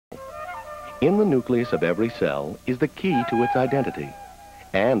In the nucleus of every cell is the key to its identity,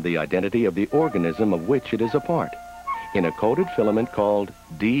 and the identity of the organism of which it is a part, in a coded filament called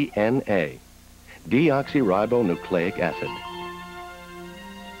DNA, deoxyribonucleic acid.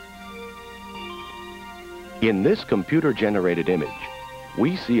 In this computer-generated image,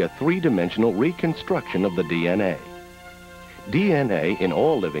 we see a three-dimensional reconstruction of the DNA. DNA in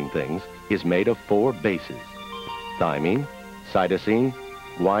all living things is made of 4 bases: thymine, cytosine,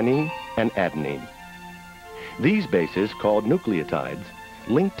 guanine, and adenine. These bases, called nucleotides,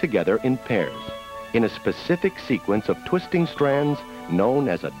 link together in pairs in a specific sequence of twisting strands known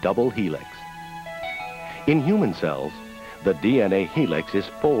as a double helix. In human cells, the DNA helix is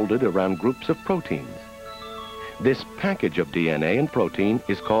folded around groups of proteins. This package of DNA and protein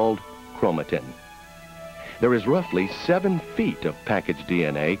is called chromatin. There is roughly 7 feet of packaged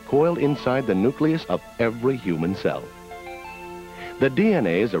DNA coiled inside the nucleus of every human cell. The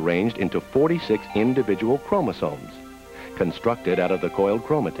DNA is arranged into 46 individual chromosomes, constructed out of the coiled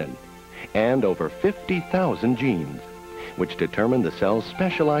chromatin, and over 50,000 genes, which determine the cell's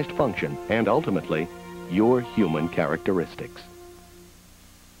specialized function and ultimately your human characteristics.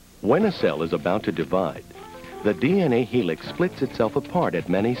 When a cell is about to divide, the DNA helix splits itself apart at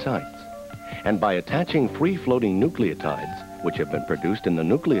many sites, and by attaching free-floating nucleotides, which have been produced in the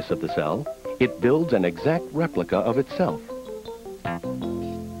nucleus of the cell, it builds an exact replica of itself.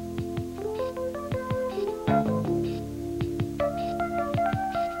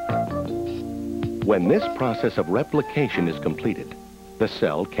 When this process of replication is completed, the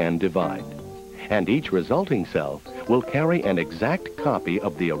cell can divide, and each resulting cell will carry an exact copy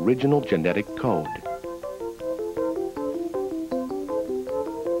of the original genetic code.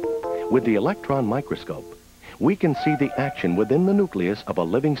 With the electron microscope, we can see the action within the nucleus of a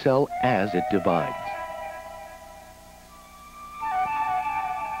living cell as it divides.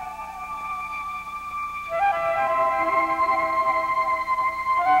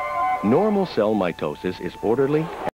 Normal cell mitosis is orderly